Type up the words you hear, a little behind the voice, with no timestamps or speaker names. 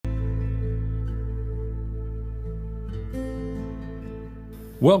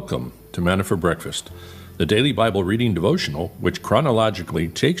Welcome to Manna for Breakfast, the daily Bible reading devotional which chronologically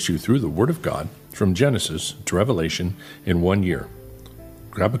takes you through the Word of God from Genesis to Revelation in 1 year.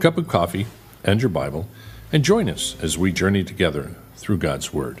 Grab a cup of coffee and your Bible and join us as we journey together through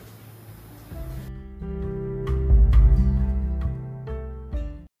God's Word.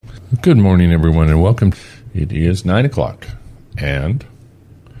 Good morning, everyone, and welcome. It is 9 o'clock, and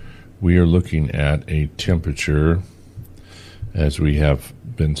we are looking at a temperature, as we have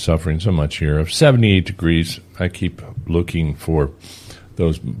been suffering so much here, of 78 degrees. I keep looking for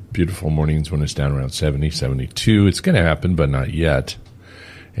those beautiful mornings when it's down around 70, 72. It's going to happen, but not yet.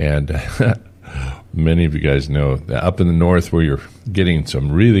 And many of you guys know that up in the north where you're getting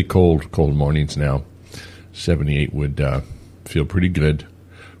some really cold mornings now, 78 would feel pretty good.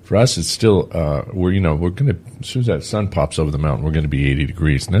 For us, it's still, we're going to, as soon as that sun pops over the mountain, we're going to be 80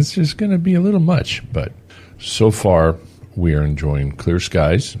 degrees. And that's just going to be a little much. But so far, we are enjoying clear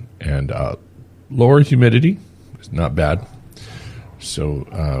skies and lower humidity. It's not bad. So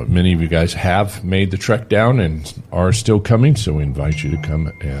many of you guys have made the trek down and are still coming. So we invite you to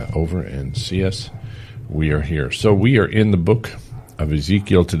come over and see us. We are here. So we are in the book of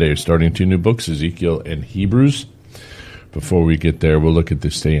Ezekiel today, starting 2 new books, Ezekiel and Hebrews. Before we get there, we'll look at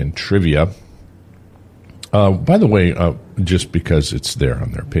this day in trivia. By the way, just because it's there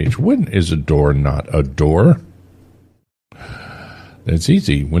on their page, when is a door not a door? That's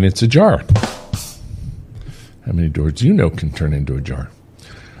easy, when it's a jar. How many doors do you know can turn into a jar?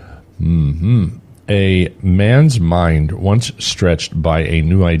 A man's mind, once stretched by a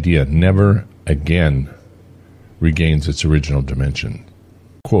new idea, never again regains its original dimension.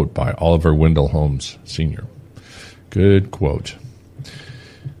 Quote by Oliver Wendell Holmes, Sr. Good quote.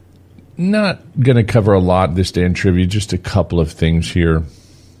 Not going to cover a lot this day in trivia, just a couple of things here.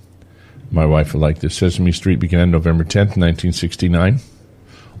 My wife would like this. Sesame Street began November 10th, 1969.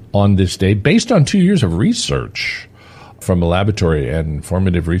 On this day, based on 2 years of research from a laboratory and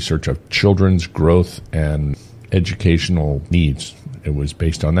informative research of children's growth and educational needs. It was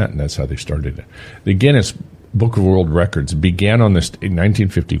based on that, and that's how they started it. The Guinness Book of World Records began on this in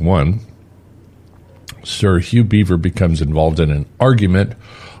 1951. Sir Hugh Beaver becomes involved in an argument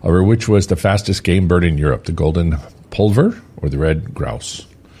over which was the fastest game bird in Europe, the golden plover or the red grouse.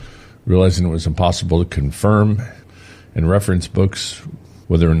 Realizing it was impossible to confirm in reference books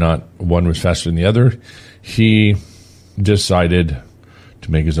whether or not one was faster than the other, he decided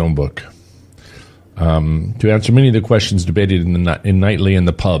to make his own book. To answer many of the questions debated in nightly in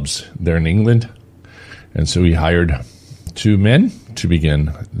the pubs there in England. And so he hired 2 men to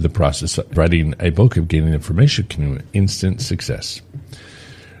begin the process of writing a book of gaining information to instant success.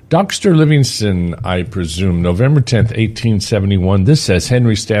 Dr. Livingstone, I presume, November 10th, 1871. This says,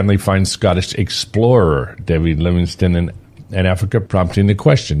 Henry Stanley finds Scottish explorer David Livingstone in Africa, prompting the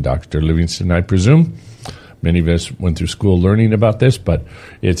question. Dr. Livingstone, I presume. Many of us went through school learning about this, but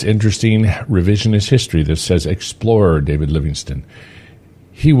it's interesting revisionist history that says explorer David Livingstone.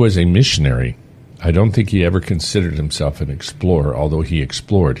 He was a missionary. I don't think he ever considered himself an explorer, although he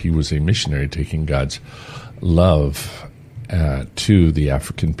explored. He was a missionary taking God's love to the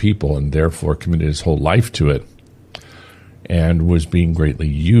African people and therefore committed his whole life to it and was being greatly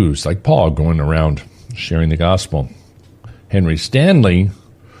used, like Paul going around sharing the gospel. Henry Stanley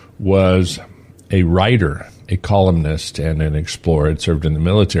was a writer, a columnist, and an explorer. Had served in the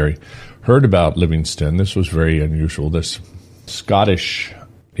military. Heard about Livingstone. This was very unusual. This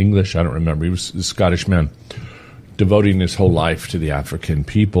English, I don't remember. He was a Scottish man devoting his whole life to the African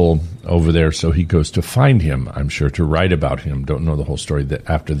people over there. So he goes to find him, I'm sure, to write about him. Don't know the whole story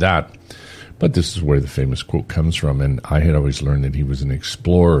after that. But this is where the famous quote comes from. And I had always learned that he was an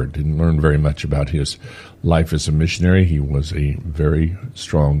explorer. Didn't learn very much about his life as a missionary. He was a very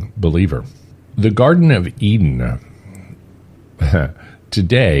strong believer. The Garden of Eden.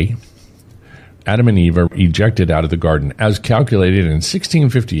 Today, Adam and Eve are ejected out of the garden, as calculated in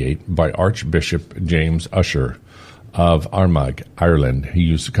 1658 by Archbishop James Ussher of Armagh, Ireland. He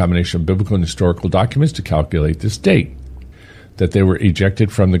used a combination of biblical and historical documents to calculate this date, that they were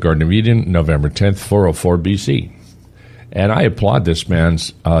ejected from the Garden of Eden November 10th, 404 BC. And I applaud this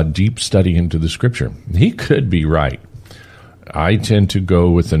man's deep study into the Scripture. He could be right. I tend to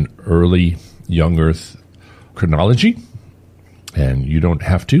go with an early young earth chronology, and you don't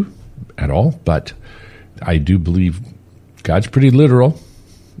have to at all, but I do believe God's pretty literal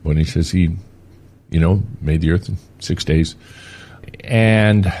when he says he, made the earth in 6 days.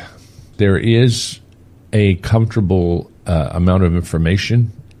 And there is a comfortable amount of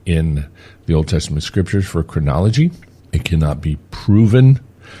information in the Old Testament scriptures for chronology. It cannot be proven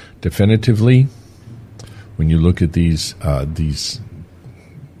definitively. When you look at these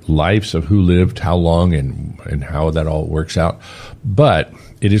lives of who lived, how long, and how that all works out. But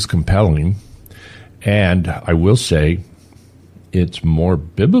it is compelling, and I will say it's more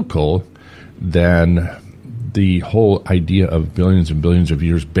biblical than the whole idea of billions and billions of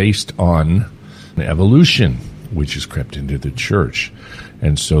years based on evolution, which has crept into the church.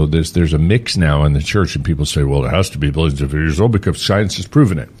 And so there's a mix now in the church, and people say, well, it has to be billions of years old because science has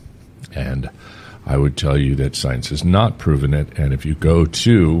proven it. And I would tell you that science has not proven it. And if you go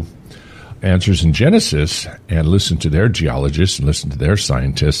to Answers in Genesis and listen to their geologists and listen to their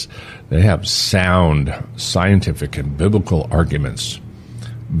scientists, they have sound scientific and biblical arguments.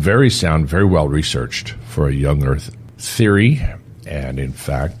 Very sound, very well researched for a young Earth theory. And in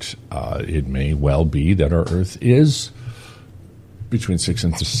fact, it may well be that our Earth is between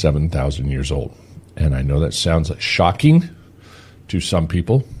 6,000 and 7,000 years old. And I know that sounds like shocking to some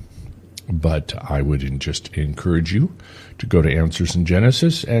people, but I would just encourage you to go to Answers in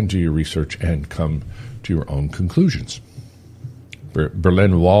Genesis and do your research and come to your own conclusions.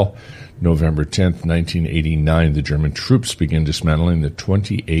 Berlin Wall, November 10th, 1989, the German troops begin dismantling the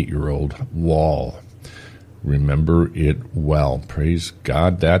 28-year-old wall. Remember it well. Praise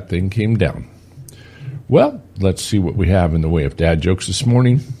God that thing came down. Well, let's see what we have in the way of dad jokes this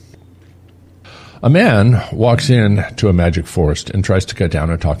morning. A man walks into a magic forest and tries to cut down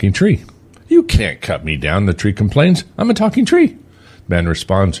a talking tree. You can't cut me down, the tree complains. I'm a talking tree. The man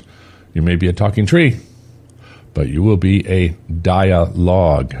responds, you may be a talking tree, but you will be a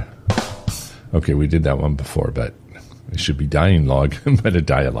dialogue. Okay, we did that one before, but it should be dying log, but a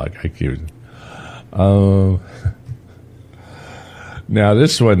dialogue. I cute. Now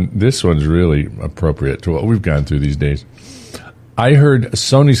this one's really appropriate to what we've gone through these days. I heard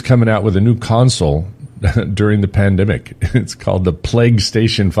Sony's coming out with a new console during the pandemic. It's called the Plague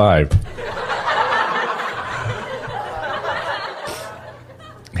Station 5.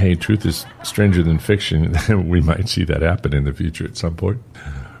 Hey, truth is stranger than fiction. We might see that happen in the future at some point.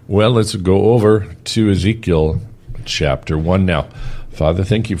 Well, let's go over to Ezekiel chapter 1 now. Father,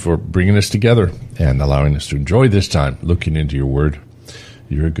 thank you for bringing us together and allowing us to enjoy this time looking into your word.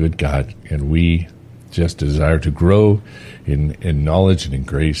 You're a good God, and we just desire to grow in knowledge and in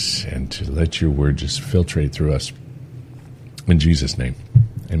grace and to let your word just filtrate through us. In Jesus' name,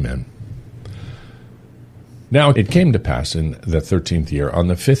 amen. Now it came to pass in the 13th year, on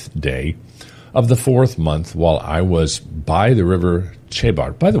the 5th day of the 4th month, while I was by the river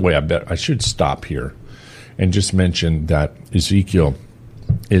Chebar. By the way, I bet I should stop here and just mention that Ezekiel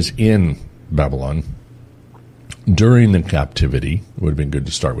is in Babylon during the captivity. It would have been good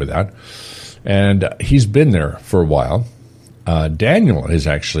to start with that. And he's been there for a while. Daniel has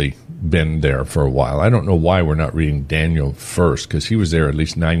actually been there for a while. I don't know why we're not reading Daniel first, because he was there at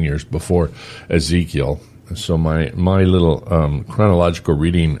least 9 years before Ezekiel. So my little chronological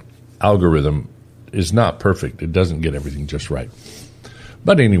reading algorithm is not perfect. It doesn't get everything just right.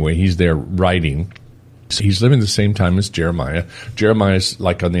 But anyway, he's there writing. He's living the same time as Jeremiah. Jeremiah's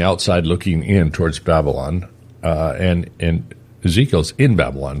like on the outside looking in towards Babylon, and Ezekiel's in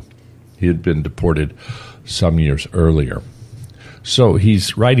Babylon. He had been deported some years earlier. So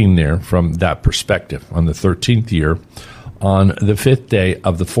he's writing there from that perspective. On the 13th year, on the 5th day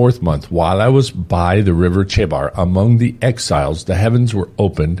of the 4th month, while I was by the river Chebar among the exiles, the heavens were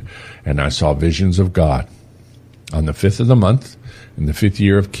opened, and I saw visions of God. On the 5th of the month, in the 5th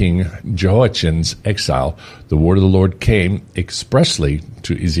year of King Jehoiachin's exile, the word of the Lord came expressly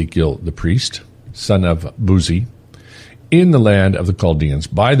to Ezekiel the priest, son of Buzi, in the land of the Chaldeans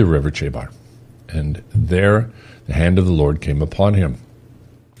by the river Chebar. And there the hand of the Lord came upon him.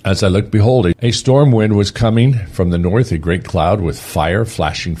 As I looked, behold, a storm wind was coming from the north, a great cloud with fire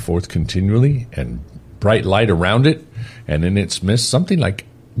flashing forth continually, and bright light around it, and in its midst something like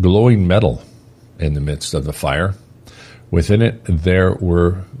glowing metal in the midst of the fire. Within it there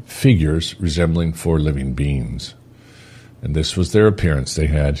were figures resembling 4 living beings. And this was their appearance. They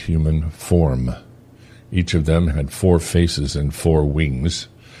had human form. Each of them had 4 faces and 4 wings.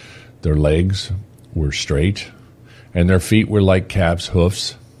 Their legs were straight, and their feet were like calves'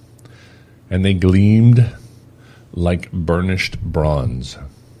 hoofs, and they gleamed like burnished bronze.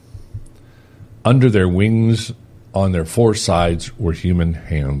 Under their wings, on their 4 sides, were human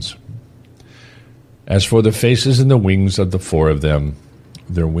hands. As for the faces and the wings of the 4 of them,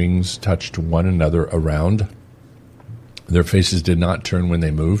 their wings touched one another around. Their faces did not turn when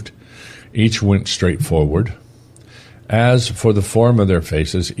they moved. Each went straight forward. As for the form of their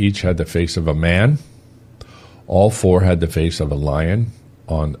faces, each had the face of a man. All 4 had the face of a lion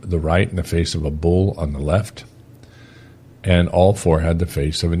on the right and the face of a bull on the left. And all 4 had the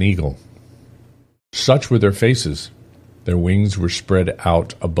face of an eagle. Such were their faces. Their wings were spread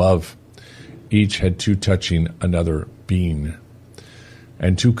out above. Each had two touching another being,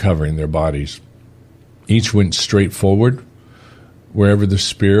 and two covering their bodies. Each went straight forward. Wherever the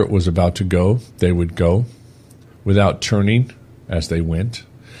Spirit was about to go, they would go, without turning as they went.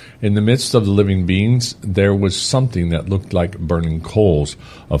 In the midst of the living beings, there was something that looked like burning coals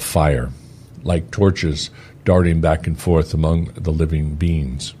of fire, like torches darting back and forth among the living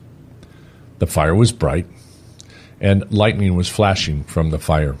beings. The fire was bright, and lightning was flashing from the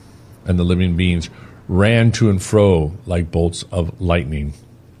fire, and the living beings ran to and fro like bolts of lightning.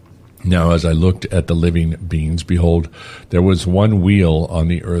 Now as I looked at the living beings, behold, there was one wheel on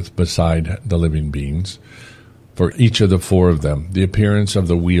the earth beside the living beings. For each of the four of them, the appearance of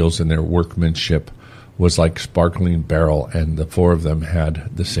the wheels and their workmanship was like sparkling beryl, and the four of them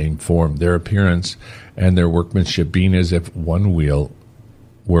had the same form, their appearance and their workmanship being as if one wheel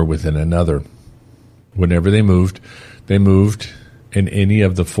were within another. Whenever they moved in any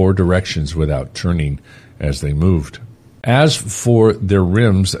of the four directions without turning as they moved. As for their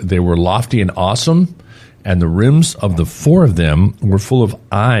rims, they were lofty and awesome, and the rims of the four of them were full of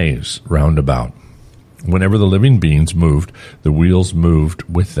eyes round about. Whenever the living beings moved, the wheels moved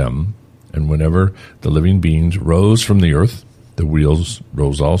with them, and whenever the living beings rose from the earth, the wheels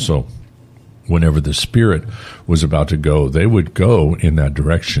rose also. Whenever the Spirit was about to go, they would go in that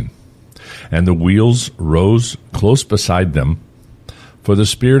direction. And the wheels rose close beside them, for the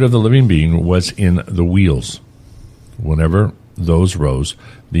Spirit of the living being was in the wheels. Whenever those rose,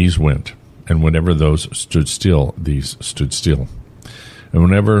 these went, and whenever those stood still, these stood still. And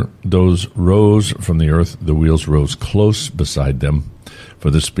whenever those rose from the earth, the wheels rose close beside them, for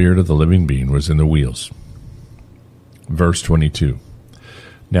the Spirit of the living being was in the wheels. Verse 22.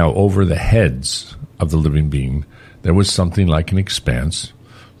 Now over the heads of the living being there was something like an expanse,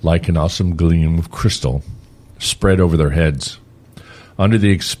 like an awesome gleam of crystal, spread over their heads. Under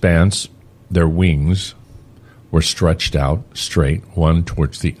the expanse their wings were stretched out straight, one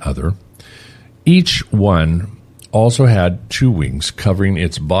towards the other. Each one also had two wings covering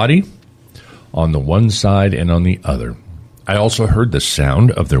its body on the one side and on the other. I also heard the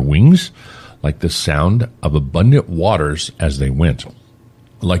sound of their wings, like the sound of abundant waters as they went,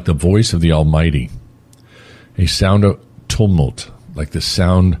 like the voice of the Almighty, a sound of tumult, like the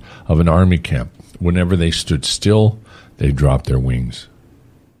sound of an army camp. Whenever they stood still, they dropped their wings.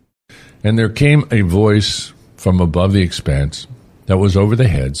 And there came a voice from above the expanse that was over the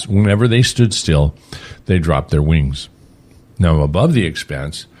heads. Whenever they stood still, they dropped their wings. Now above the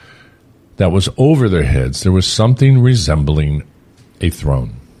expanse that was over their heads, there was something resembling a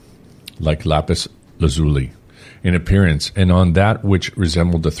throne, like lapis lazuli in appearance, and on that which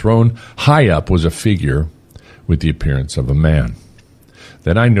resembled the throne, high up was a figure with the appearance of a man.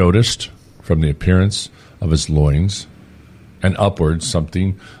 Then I noticed from the appearance of his loins and upwards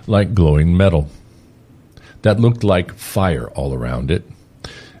something like glowing metal that looked like fire all around it,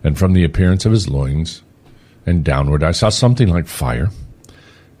 and from the appearance of his loins and downward I saw something like fire,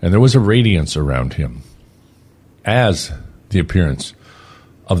 and there was a radiance around him, as the appearance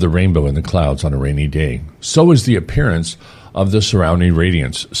of the rainbow in the clouds on a rainy day. So is the appearance of the surrounding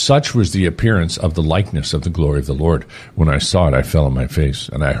radiance. Such was the appearance of the likeness of the glory of the Lord. When I saw it, I fell on my face,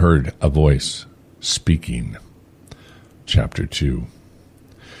 and I heard a voice speaking. Chapter 2.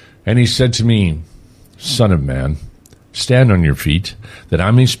 And he said to me, Son of man, stand on your feet, that I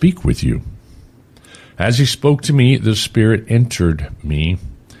may speak with you. As he spoke to me, the Spirit entered me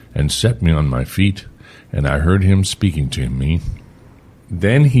and set me on my feet, and I heard him speaking to me.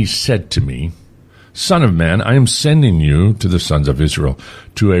 Then he said to me, Son of man, I am sending you to the sons of Israel,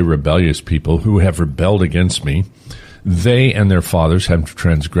 to a rebellious people who have rebelled against me. They and their fathers have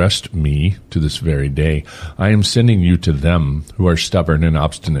transgressed me to this very day. I am sending you to them who are stubborn and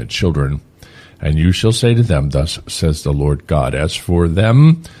obstinate children. And you shall say to them, Thus says the Lord God, As for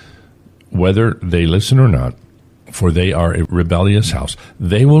them, whether they listen or not, for they are a rebellious house,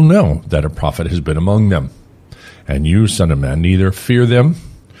 they will know that a prophet has been among them. And you, son of man, neither fear them,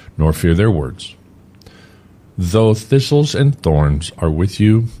 nor fear their words. Though thistles and thorns are with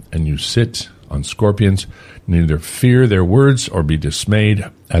you, and you sit on scorpions, neither fear their words, or be dismayed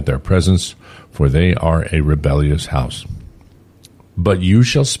at their presence, for they are a rebellious house. But you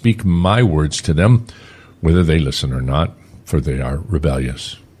shall speak my words to them, whether they listen or not, for they are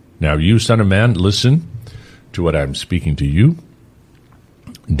rebellious. Now you, son of man, listen to what I am speaking to you.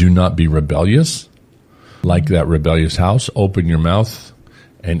 Do not be rebellious, like that rebellious house. Open your mouth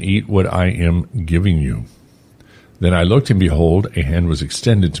and eat what I am giving you. Then I looked, and behold, a hand was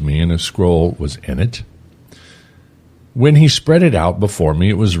extended to me, and a scroll was in it. When he spread it out before me,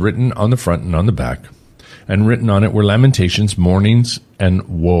 it was written on the front and on the back, and written on it were lamentations, mournings, and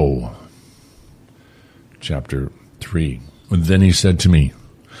woe. Chapter 3. Then he said to me,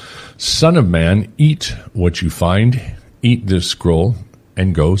 Son of man, eat what you find, eat this scroll,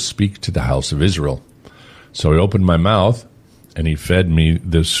 and go speak to the house of Israel. So I opened my mouth, and he fed me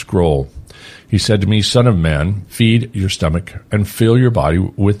this scroll. He said to me, Son of man, feed your stomach, and fill your body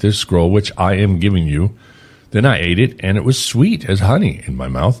with this scroll which I am giving you. Then I ate it, and it was sweet as honey in my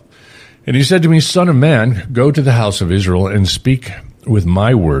mouth. And he said to me, Son of man, go to the house of Israel, and speak with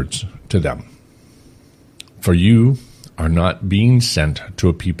my words to them. For you are not being sent to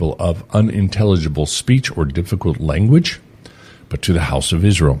a people of unintelligible speech or difficult language, but to the house of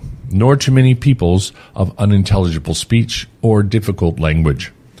Israel, nor to many peoples of unintelligible speech or difficult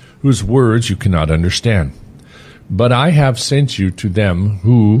language, whose words you cannot understand. But I have sent you to them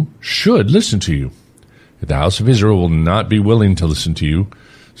who should listen to you. The house of Israel will not be willing to listen to you,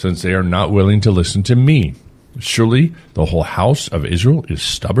 since they are not willing to listen to me. Surely the whole house of Israel is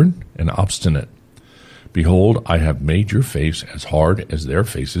stubborn and obstinate. Behold, I have made your face as hard as their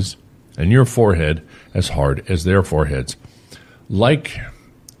faces, and your forehead as hard as their foreheads. Like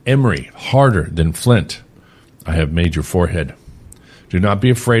emery, harder than flint, I have made your forehead. Do not be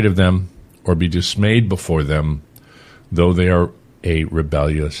afraid of them, or be dismayed before them, though they are a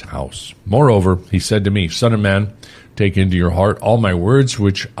rebellious house. Moreover, he said to me, Son of man, take into your heart all my words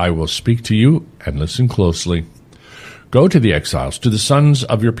which I will speak to you, and listen closely. Go to the exiles, to the sons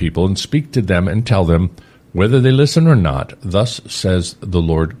of your people, and speak to them and tell them, whether they listen or not, thus says the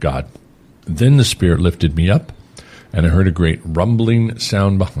Lord God. Then the Spirit lifted me up, and I heard a great rumbling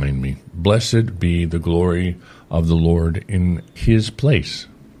sound behind me. Blessed be the glory of the Lord in his place.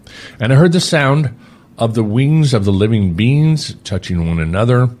 And I heard the sound of the wings of the living beings touching one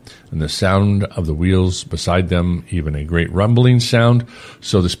another, and the sound of the wheels beside them, even a great rumbling sound.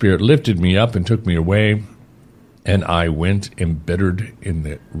 So the Spirit lifted me up and took me away, and I went embittered in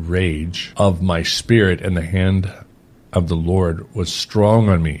the rage of my spirit, and the hand of the Lord was strong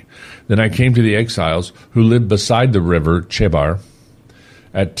on me. Then I came to the exiles who lived beside the river Chebar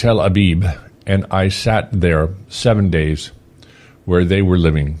at Tel Abib, and I sat there 7 days where they were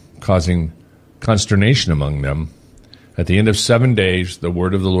living, causing consternation among them. At the end of 7 days, the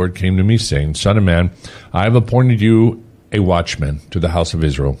word of the Lord came to me, saying, Son of man, I have appointed you a watchman to the house of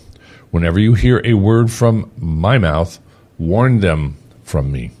Israel. Whenever you hear a word from my mouth, warn them from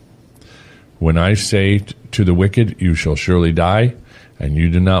me. When I say to the wicked, you shall surely die, and you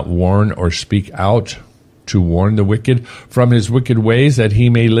do not warn or speak out to warn the wicked from his wicked ways that he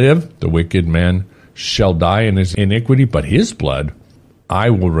may live, the wicked man shall die in his iniquity, but his blood I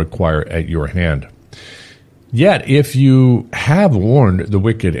will require at your hand. Yet if you have warned the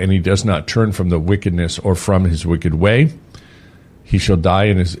wicked, and he does not turn from the wickedness or from his wicked way, he shall die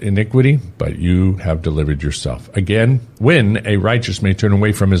in his iniquity, but you have delivered yourself. Again, when a righteous may turn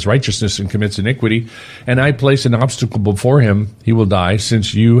away from his righteousness and commits iniquity, and I place an obstacle before him, he will die.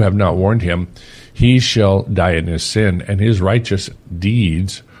 Since you have not warned him, he shall die in his sin, and his righteous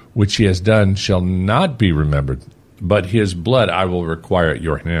deeds which he has done shall not be remembered. But his blood I will require at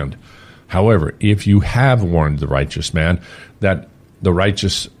your hand. However, if you have warned the righteous man that the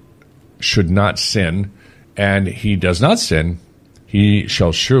righteous should not sin, and he does not sin, he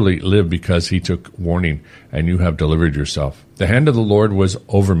shall surely live because he took warning, and you have delivered yourself. The hand of the Lord was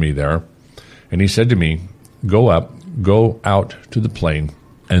over me there, and he said to me, Go up, go out to the plain,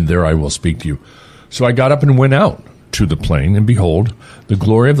 and there I will speak to you. So I got up and went out to the plain, and behold, the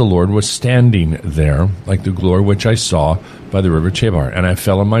glory of the Lord was standing there, like the glory which I saw by the river Chebar, and I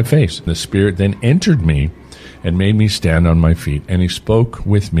fell on my face. The Spirit then entered me and made me stand on my feet, and he spoke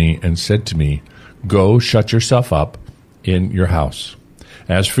with me and said to me, Go, shut yourself up in your house.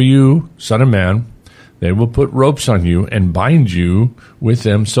 As for you, son of man, they will put ropes on you and bind you with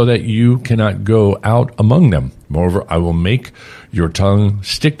them so that you cannot go out among them. Moreover, I will make your tongue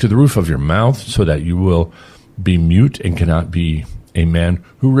stick to the roof of your mouth so that you will be mute and cannot be a man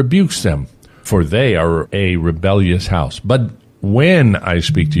who rebukes them, for they are a rebellious house. But when I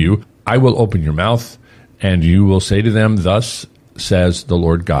speak to you, I will open your mouth, and you will say to them, Thus says the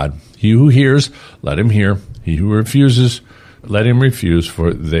Lord God. He who hears, let him hear. He who refuses, let him refuse,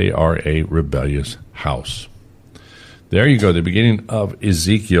 for they are a rebellious house. There you go, the beginning of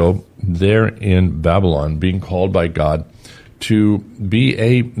Ezekiel there in Babylon, being called by God to be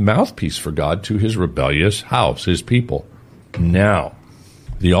a mouthpiece for God to his rebellious house, his people. Now,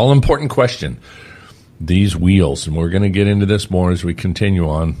 the all-important question, these wheels, and we're going to get into this more as we continue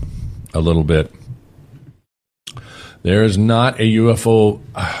on a little bit. There is not a UFO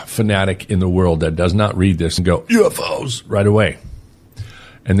fanatic in the world that does not read this and go, UFOs, right away.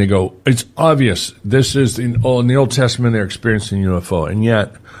 And they go, it's obvious. This is in the Old Testament, they're experiencing UFO. And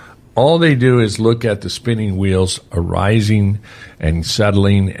yet, all they do is look at the spinning wheels arising and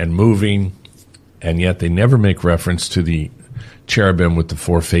settling and moving, and yet they never make reference to the cherubim with the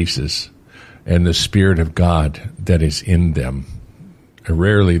four faces and the Spirit of God that is in them.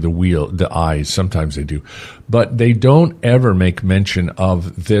 Rarely the eyes, sometimes they do. But they don't ever make mention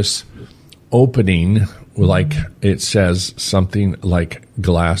of this opening, like it says something like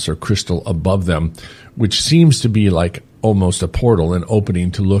glass or crystal above them, which seems to be like almost a portal, an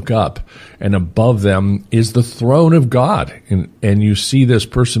opening to look up. And above them is the throne of God. And you see this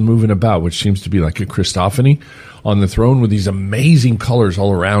person moving about, which seems to be like a Christophany on the throne with these amazing colors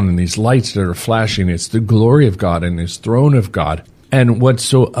all around and these lights that are flashing. It's the glory of God and His throne of God. And what's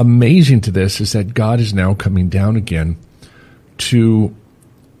so amazing to this is that God is now coming down again to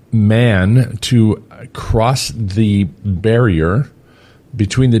man to cross the barrier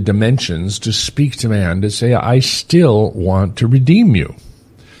between the dimensions to speak to man, to say, I still want to redeem you.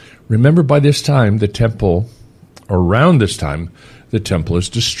 Remember, by this time, the temple, around this time, the temple is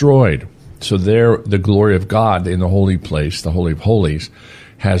destroyed. So there, the glory of God in the holy place, the Holy of Holies,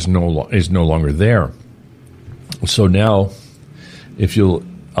 is no longer there. So now, if you'll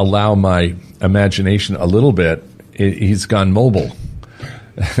allow my imagination a little bit, he's gone mobile.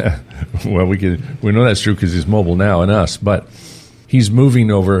 Well, we know that's true because he's mobile now in us, but he's moving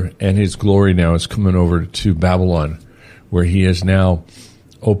over, and his glory now is coming over to Babylon, where he is now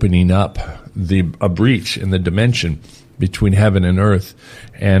opening up a breach in the dimension between heaven and earth,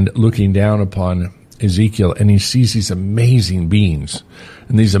 and looking down upon Ezekiel, and he sees these amazing beings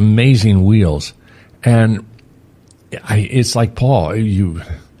and these amazing wheels. And it's like Paul,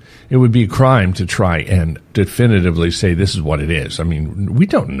 it would be a crime to try and definitively say this is what it is. I mean, we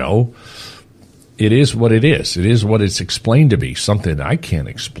don't know. It is what it is. It is what it's explained to be, something I can't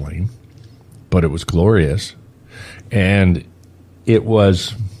explain, but it was glorious. And it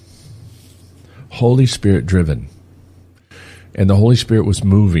was Holy Spirit driven. And the Holy Spirit was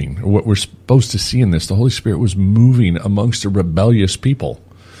moving. What we're supposed to see in this, the Holy Spirit was moving amongst a rebellious people,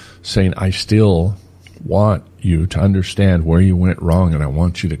 saying, I still want you to understand where you went wrong, and I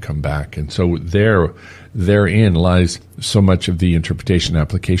want you to come back. And so therein lies so much of the interpretation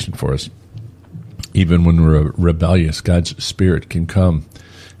application for us. Even when we're rebellious, God's Spirit can come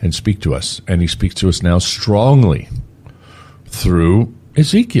and speak to us. And He speaks to us now strongly through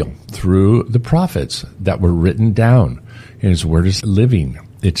Ezekiel, through the prophets that were written down. And His word is living.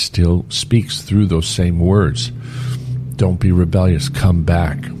 It still speaks through those same words. Don't be rebellious. Come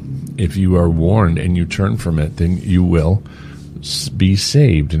back. If you are warned and you turn from it, then you will be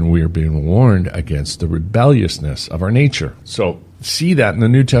saved. And we are being warned against the rebelliousness of our nature. So see that in the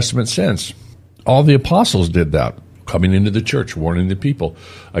New Testament sense. All the apostles did that, coming into the church, warning the people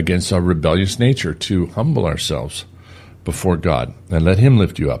against our rebellious nature, to humble ourselves before God and let Him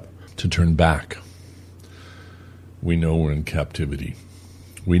lift you up, to turn back. We know we're in captivity.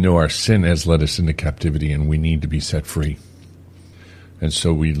 We know our sin has led us into captivity, and we need to be set free. And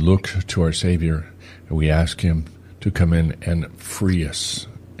so we look to our Savior, and we ask Him to come in and free us.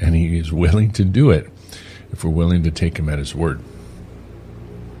 And He is willing to do it if we're willing to take Him at His word.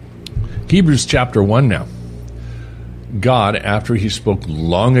 Hebrews chapter 1 now. God, after He spoke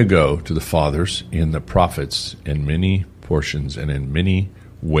long ago to the fathers in the prophets in many portions and in many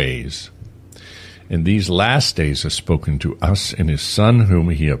ways, in these last days has spoken to us in His Son, whom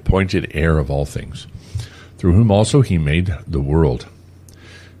He appointed heir of all things, through whom also He made the world.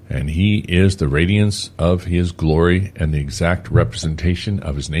 And He is the radiance of His glory and the exact representation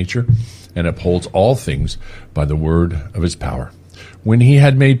of His nature, and upholds all things by the word of His power. When He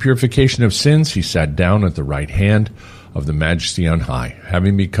had made purification of sins, He sat down at the right hand of the Majesty on high,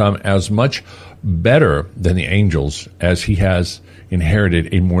 having become as much better than the angels as He has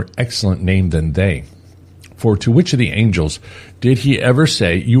inherited a more excellent name than they. For to which of the angels did He ever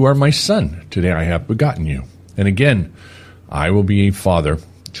say, You are my Son, today I have begotten you? And again, I will be a father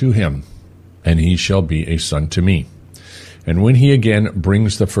to him, and he shall be a son to me. And when He again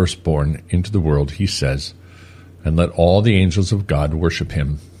brings the firstborn into the world, He says, And let all the angels of God worship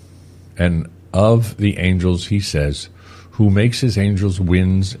Him. And of the angels He says, Who makes His angels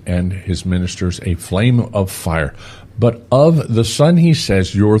winds and His ministers a flame of fire. But of the Son He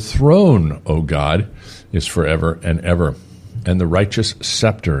says, Your throne, O God, is forever and ever, and the righteous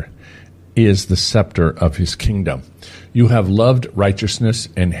scepter is the scepter of His kingdom. You have loved righteousness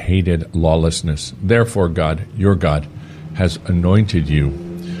and hated lawlessness. Therefore God, your God, has anointed you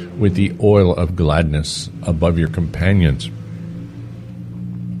with the oil of gladness above your companions.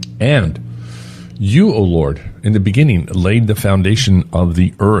 And you, O Lord, in the beginning laid the foundation of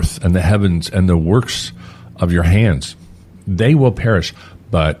the earth and the heavens and the works of your hands. They will perish,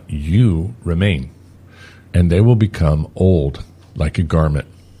 but you remain, and they will become old like a garment,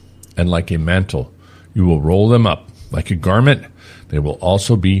 and like a mantle. You will roll them up like a garment. They will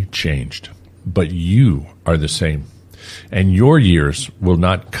also be changed. But you are the same, and your years will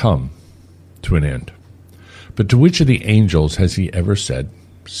not come to an end. But to which of the angels has he ever said,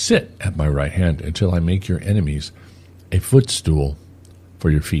 sit at my right hand until I make your enemies a footstool for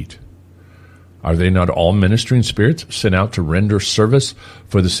your feet? Are they not all ministering spirits sent out to render service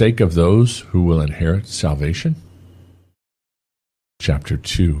for the sake of those who will inherit salvation? Chapter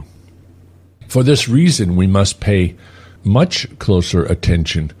 2. For this reason, we must pay much closer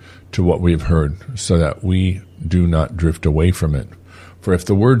attention to what we have heard, so that we do not drift away from it. For if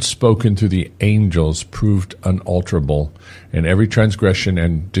the words spoken through the angels proved unalterable, and every transgression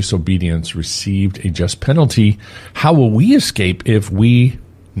and disobedience received a just penalty, how will we escape if we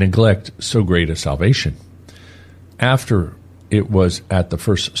neglect so great a salvation? After it was at the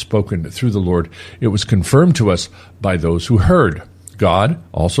first spoken through the Lord, it was confirmed to us by those who heard, God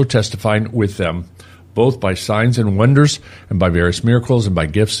also testifying with them, both by signs and wonders, and by various miracles, and by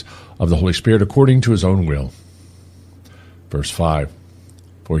gifts of the Holy Spirit according to his own will. Verse 5,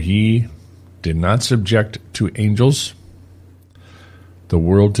 for he did not subject to angels the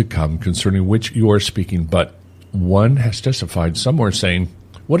world to come, concerning which you are speaking, but one has testified somewhere, saying,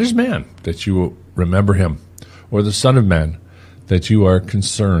 what is man, that you will remember him, or the Son of Man, that you are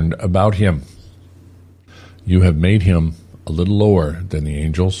concerned about him? You have made him a little lower than the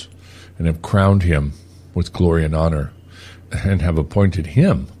angels, and have crowned him with glory and honor, and have appointed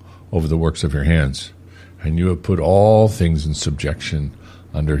him over the works of your hands. And you have put all things in subjection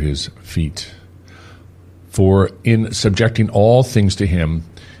under his feet. For in subjecting all things to him,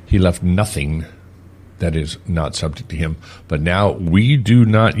 he left nothing that is not subject to him. But now we do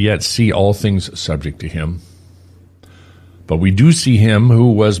not yet see all things subject to him. But we do see him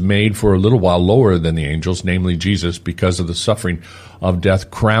who was made for a little while lower than the angels, namely Jesus, because of the suffering of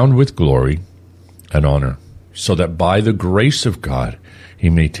death, crowned with glory and honor, so that by the grace of God he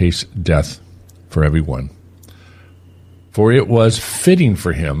may taste death for everyone. For it was fitting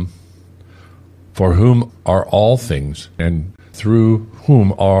for him, for whom are all things, and through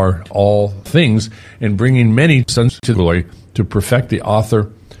whom are all things, in bringing many sons to glory, to perfect the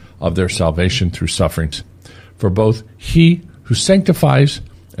author of their salvation through sufferings. For both he who sanctifies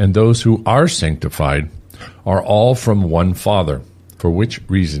and those who are sanctified are all from one Father, for which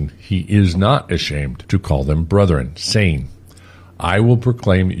reason he is not ashamed to call them brethren, saying, I will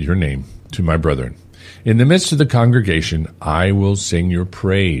proclaim your name to my brethren. In the midst of the congregation, I will sing your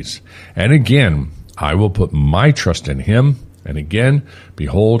praise. And again, I will put my trust in him. And again,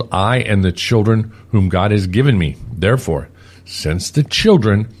 behold, I and the children whom God has given me. Therefore, since the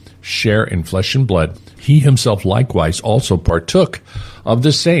children share in flesh and blood, he himself likewise also partook of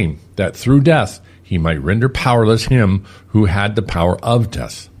the same, that through death he might render powerless him who had the power of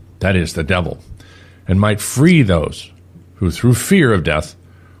death, that is, the devil, and might free those who through fear of death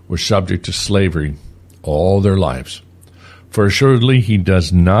were subject to slavery all their lives. For assuredly he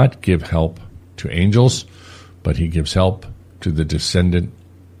does not give help to angels, but he gives help to the descendant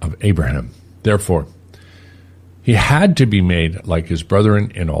of Abraham. Therefore, he had to be made like his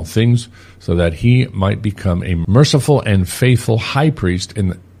brethren in all things, so that he might become a merciful and faithful high priest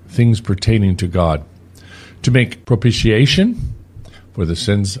in things pertaining to God, to make propitiation for the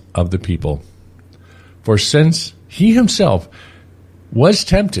sins of the people. For since he himself was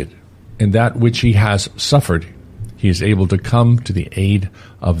tempted in that which he has suffered, he is able to come to the aid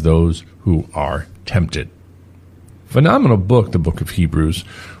of those who are tempted. Phenomenal book, the book of Hebrews.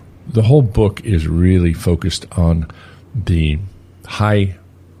 The whole book is really focused on the high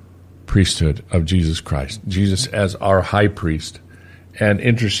priesthood of Jesus Christ, Jesus as our high priest and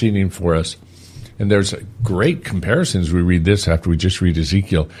interceding for us. And there's great comparisons. We read this after we just read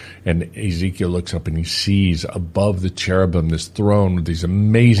Ezekiel, and Ezekiel looks up and he sees above the cherubim this throne with these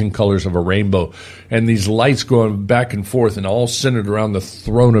amazing colors of a rainbow and these lights going back and forth and all centered around the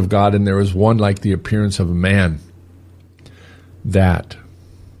throne of God. And there is one like the appearance of a man. That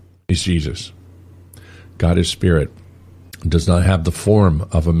is Jesus. God is spirit, does not have the form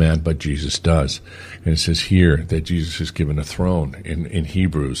of a man, but Jesus does. And it says here that Jesus is given a throne in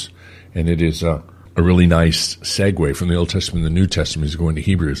Hebrews. And it is a really nice segue from the Old Testament to the New Testament is going to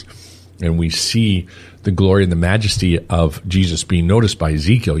Hebrews. And we see the glory and the majesty of Jesus being noticed by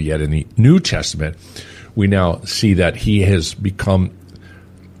Ezekiel, yet in the New Testament, we now see that he has become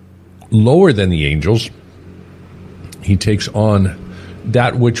lower than the angels. He takes on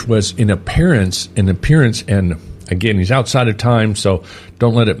that which was in appearance, and again, he's outside of time, so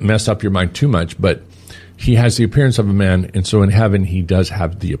don't let it mess up your mind too much, but he has the appearance of a man, and so in heaven he does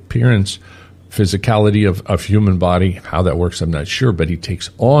have the appearance, physicality of human body. How that works, I'm not sure, but he takes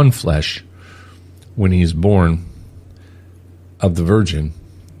on flesh when he's born of the Virgin,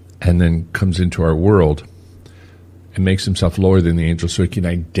 and then comes into our world and makes himself lower than the angels so he can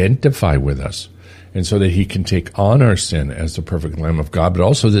identify with us, and so that he can take on our sin as the perfect Lamb of God, but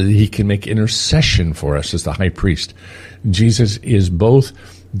also that he can make intercession for us as the high priest. Jesus is both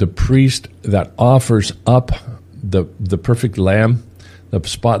the priest that offers up the perfect lamb, the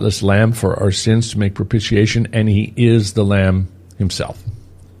spotless lamb for our sins to make propitiation, and he is the Lamb himself.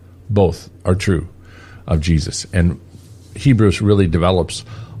 Both are true of Jesus. And Hebrews really develops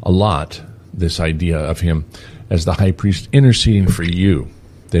a lot this idea of him as the high priest interceding for you,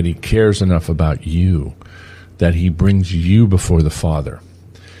 that he cares enough about you, that he brings you before the Father.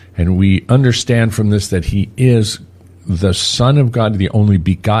 And we understand from this that he is the Son of God, the only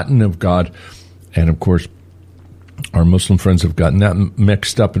begotten of God. And of course, our Muslim friends have gotten that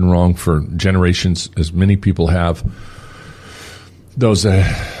mixed up and wrong for generations, as many people have. Those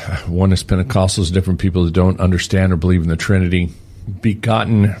oneness Pentecostals, different people that don't understand or believe in the Trinity.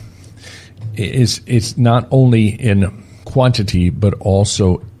 Begotten it's not only in quantity, but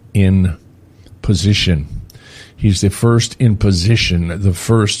also in position. He's the first in position, the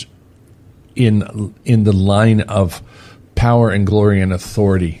first in the line of power and glory and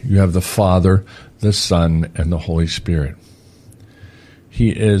authority. You have the Father, the Son, and the Holy Spirit. He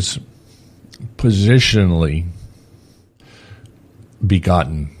is positionally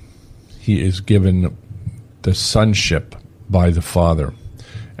begotten. He is given the sonship by the Father,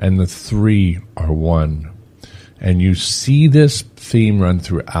 and the three are one. And you see this theme run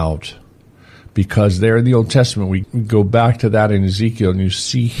throughout, because there in the Old Testament, we go back to that in Ezekiel, and you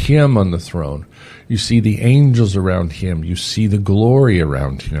see him on the throne. You see the angels around him. You see the glory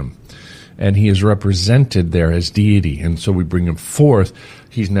around him. And he is represented there as deity. And so we bring him forth.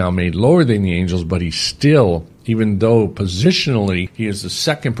 He's now made lower than the angels, but he's still, even though positionally he is the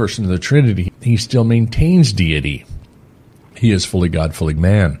second person of the Trinity, he still maintains deity. He is fully God, fully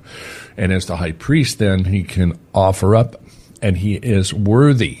man. And as the high priest, then, he can offer up, and he is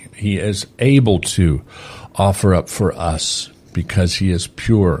worthy. He is able to offer up for us because he is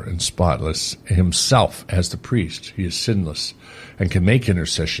pure and spotless himself as the priest. He is sinless and can make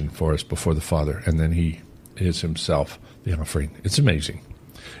intercession for us before the Father. And then he is himself the offering. It's amazing.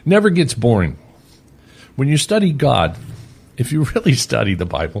 Never gets boring. When you study God, if you really study the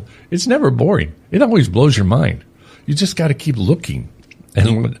Bible, it's never boring. It always blows your mind. You just got to keep looking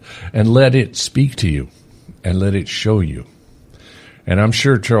and let it speak to you and let it show you. And I'm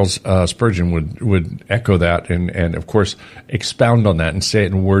sure Charles Spurgeon would echo that and, of course, expound on that and say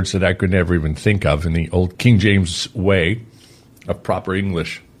it in words that I could never even think of in the old King James way of proper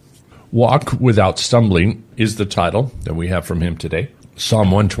English. Walk without stumbling is the title that we have from him today.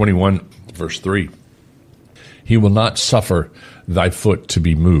 Psalm 121, verse 3. He will not suffer thy foot to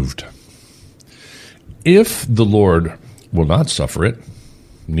be moved. If the Lord will not suffer it,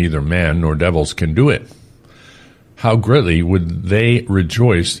 neither man nor devils can do it. How greatly would they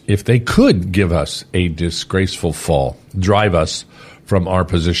rejoice if they could give us a disgraceful fall, drive us from our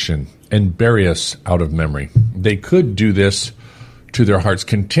position, and bury us out of memory. They could do this to their heart's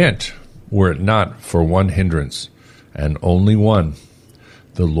content, were it not for one hindrance, and only one.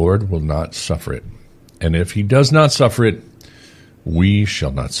 The Lord will not suffer it. And if he does not suffer it, we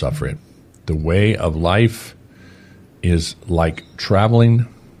shall not suffer it. The way of life is like traveling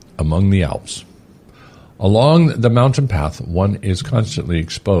among the Alps. Along the mountain path, one is constantly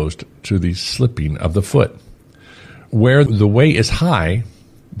exposed to the slipping of the foot. Where the way is high,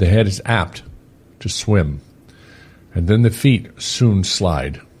 the head is apt to swim, and then the feet soon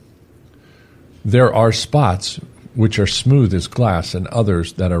slide. There are spots which are smooth as glass, and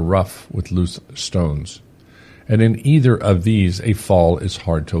others that are rough with loose stones. And in either of these, a fall is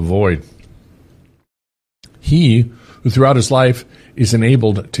hard to avoid. He who throughout his life is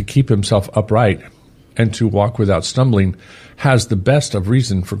enabled to keep himself upright and to walk without stumbling has the best of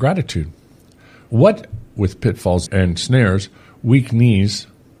reason for gratitude. What with pitfalls and snares, weak knees,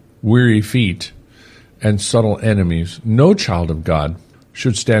 weary feet, and subtle enemies, no child of God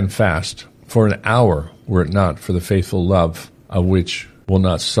should stand fast for an hour were it not for the faithful love of which will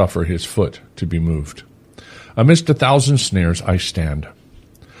not suffer his foot to be moved. Amidst 1,000 snares I stand,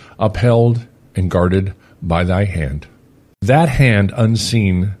 upheld and guarded by thy hand. That hand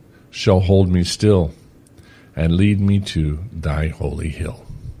unseen shall hold me still and lead me to thy holy hill.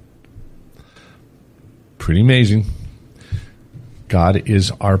 Pretty amazing. God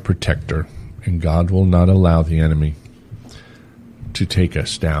is our protector, and God will not allow the enemy to take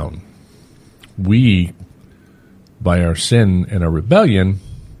us down. We, by our sin and our rebellion,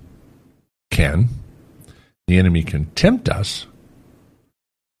 the enemy can tempt us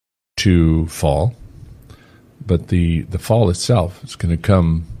to fall, but the fall itself is going to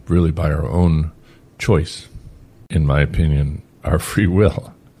come really by our own choice, in my opinion, our free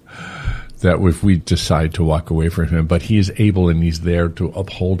will, that if we decide to walk away from him. But he is able and he's there to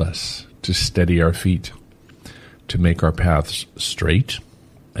uphold us, to steady our feet, to make our paths straight,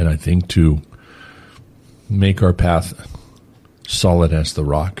 and I think to make our path solid as the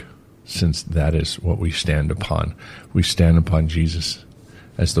rock, since that is what we stand upon. We stand upon Jesus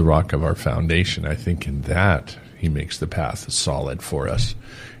as the rock of our foundation. I think in that he makes the path solid for us,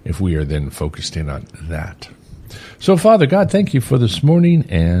 if we are then focused in on that. So, Father God, thank you for this morning,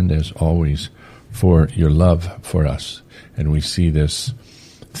 and as always, for your love for us. And we see this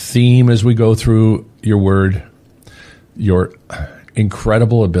theme as we go through your word, your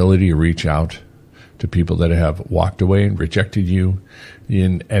incredible ability to reach out to people that have walked away and rejected you,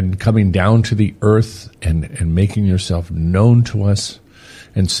 and coming down to the earth and making yourself known to us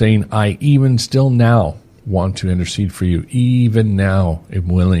and saying, I even still now want to intercede for you. Even now am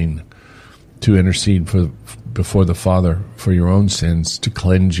willing to intercede before the Father for your own sins, to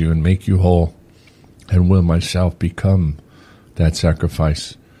cleanse you and make you whole, and will myself become that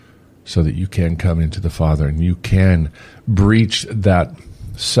sacrifice so that you can come into the Father and you can breach that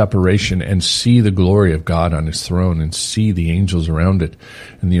separation and see the glory of God on his throne and see the angels around it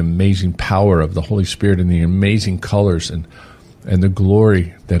and the amazing power of the Holy Spirit and the amazing colors and the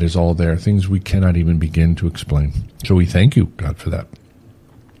glory that is all there, things we cannot even begin to explain. So we thank you, God, for that.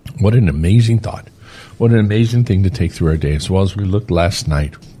 What an amazing thought. What an amazing thing to take through our day, as well as we looked last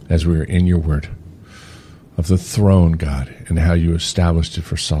night as we were in your word of the throne, God, and how you established it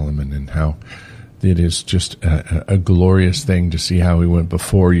for Solomon, and how it is just a glorious thing to see how he went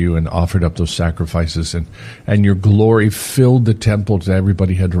before you and offered up those sacrifices, and your glory filled the temple that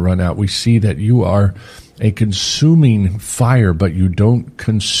everybody had to run out. We see that you are a consuming fire, but you don't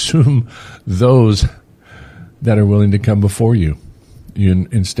consume those that are willing to come before you.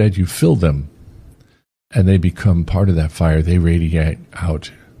 Instead, you fill them, and they become part of that fire. They radiate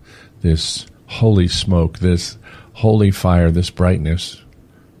out this holy smoke, this holy fire, this brightness,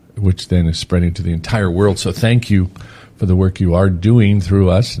 which then is spreading to the entire world. So thank you for the work you are doing through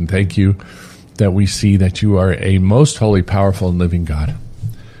us, and thank you that we see that you are a most holy, powerful, and living God.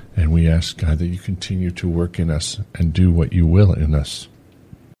 And we ask, God, that you continue to work in us and do what you will in us.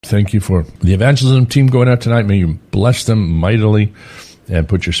 Thank you for the evangelism team going out tonight. May you bless them mightily and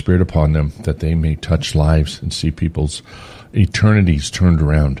put your spirit upon them, that they may touch lives and see people's eternities turned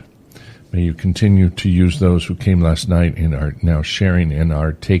around. May you continue to use those who came last night and are now sharing and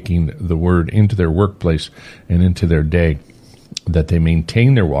are taking the word into their workplace and into their day, that they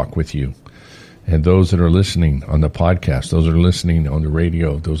maintain their walk with you. And those that are listening on the podcast, those that are listening on the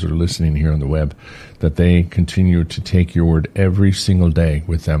radio, those that are listening here on the web, that they continue to take your word every single day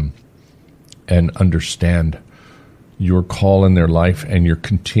with them and understand your call in their life and your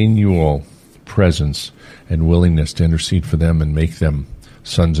continual presence and willingness to intercede for them and make them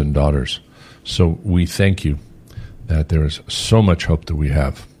sons and daughters. So we thank you that there is so much hope that we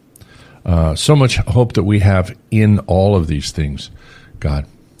have. So much hope that we have in all of these things, God.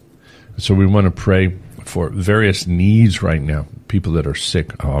 So we want to pray for various needs right now. People that are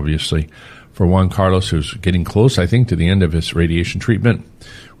sick, obviously. For Juan Carlos, who's getting close, I think, to the end of his radiation treatment.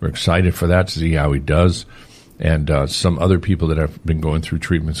 We're excited for that, to see how he does. And some other people that have been going through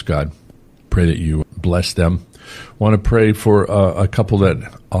treatments, God, pray that you bless them. Want to pray for a couple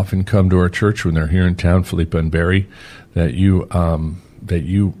that often come to our church when they're here in town, Philippa and Barry, that you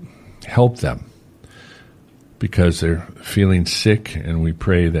help them because they're feeling sick, and we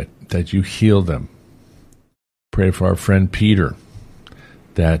pray that you heal them. Pray for our friend Peter,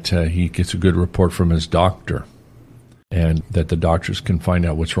 that he gets a good report from his doctor, and that the doctors can find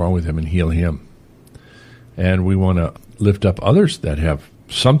out what's wrong with him and heal him. And we want to lift up others that have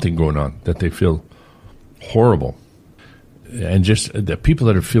something going on, that they feel horrible. And just the people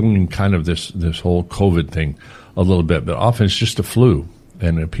that are feeling kind of this whole COVID thing a little bit, but often it's just a flu,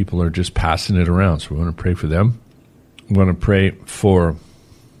 and people are just passing it around. So we want to pray for them. We want to pray for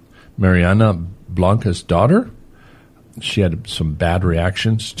Mariana Blanca's daughter. She had some bad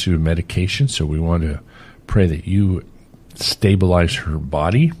reactions to medication, so we want to pray that you stabilize her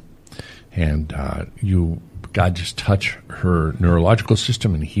body, and you, God, just touch her neurological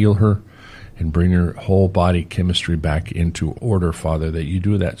system and heal her and bring her whole body chemistry back into order, Father, that you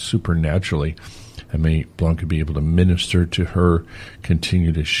do that supernaturally, And may Blanca be able to minister to her,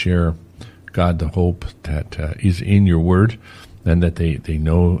 continue to share, God, the hope that is in your word, and that they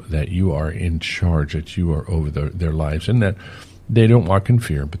know that you are in charge, that you are over their lives, and that they don't walk in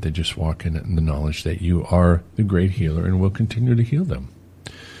fear, but they just walk in the knowledge that you are the great healer and will continue to heal them.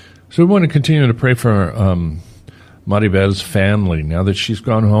 So we want to continue to pray for Maribel's family. Now that she's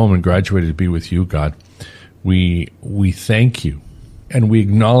gone home and graduated to be with you, God, we thank you, and we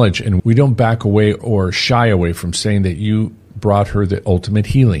acknowledge, and we don't back away or shy away from saying that you brought her the ultimate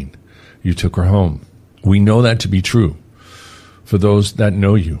healing. You took her home. We know that to be true for those that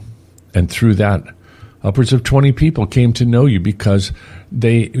know you. And through that, upwards of 20 people came to know you because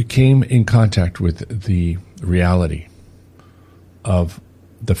they came in contact with the reality of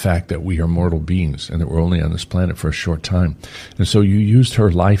the fact that we are mortal beings and that we're only on this planet for a short time. And so you used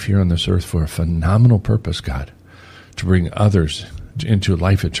her life here on this earth for a phenomenal purpose, God, to bring others into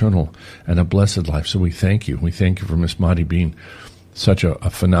life eternal and a blessed life. So we thank you. We thank you for Miss Madi being such a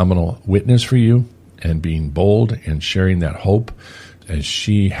phenomenal witness for you and being bold and sharing that hope as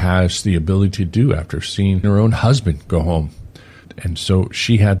she has the ability to do after seeing her own husband go home. And so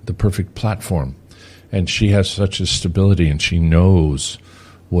she had the perfect platform, and she has such a stability, and she knows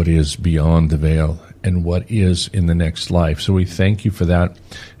what is beyond the veil and what is in the next life. So we thank you for that,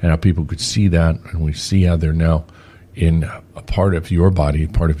 and how people could see that, and we see how they're now in a part of your body,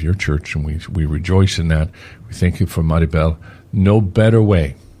 part of your church, and we rejoice in that. We thank you for Maribel. No better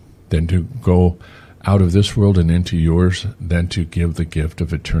way than to go out of this world and into yours than to give the gift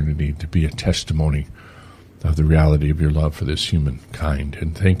of eternity, to be a testimony of the reality of your love for this humankind.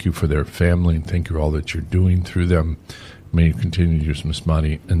 And thank you for their family, and thank you for all that you're doing through them. May you continue to use Miss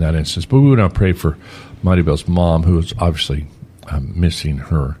Madi in that instance. But we would now pray for Maribel's mom, who is obviously missing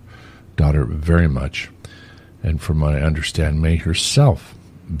her daughter very much. And from what I understand, may herself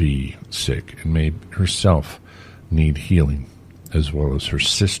be sick, and may herself need healing, as well as her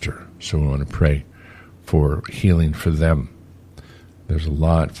sister. So we want to pray for healing for them. There's a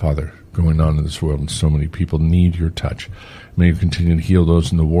lot, Father, going on in this world, and so many people need your touch. May you continue to heal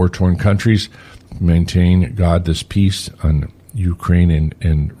those in the war-torn countries. Maintain, God, this peace on Ukraine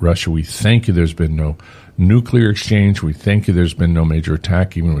and Russia. We thank you there's been no nuclear exchange. We thank you there's been no major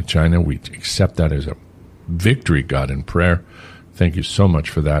attack, even with China. We accept that as a victory, God, in prayer. Thank you so much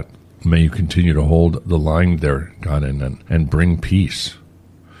for that. May you continue to hold the line there, God, and bring peace.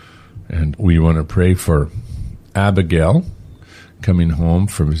 And we want to pray for Abigail coming home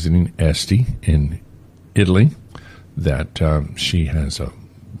from visiting Esti in Italy, that she has a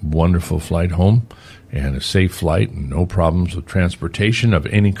wonderful flight home and a safe flight, and no problems with transportation of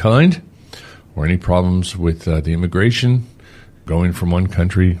any kind, or any problems with the immigration going from one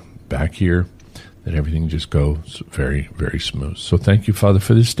country back here, that everything just goes very, very smooth. So thank you, Father,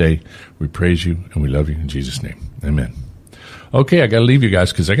 for this day. We praise you and we love you in Jesus' name. Amen. Okay, I got to leave you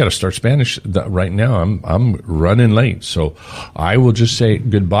guys because I got to start Spanish right now. I'm running late. So I will just say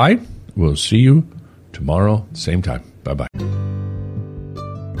goodbye. We'll see you tomorrow, same time. Bye-bye.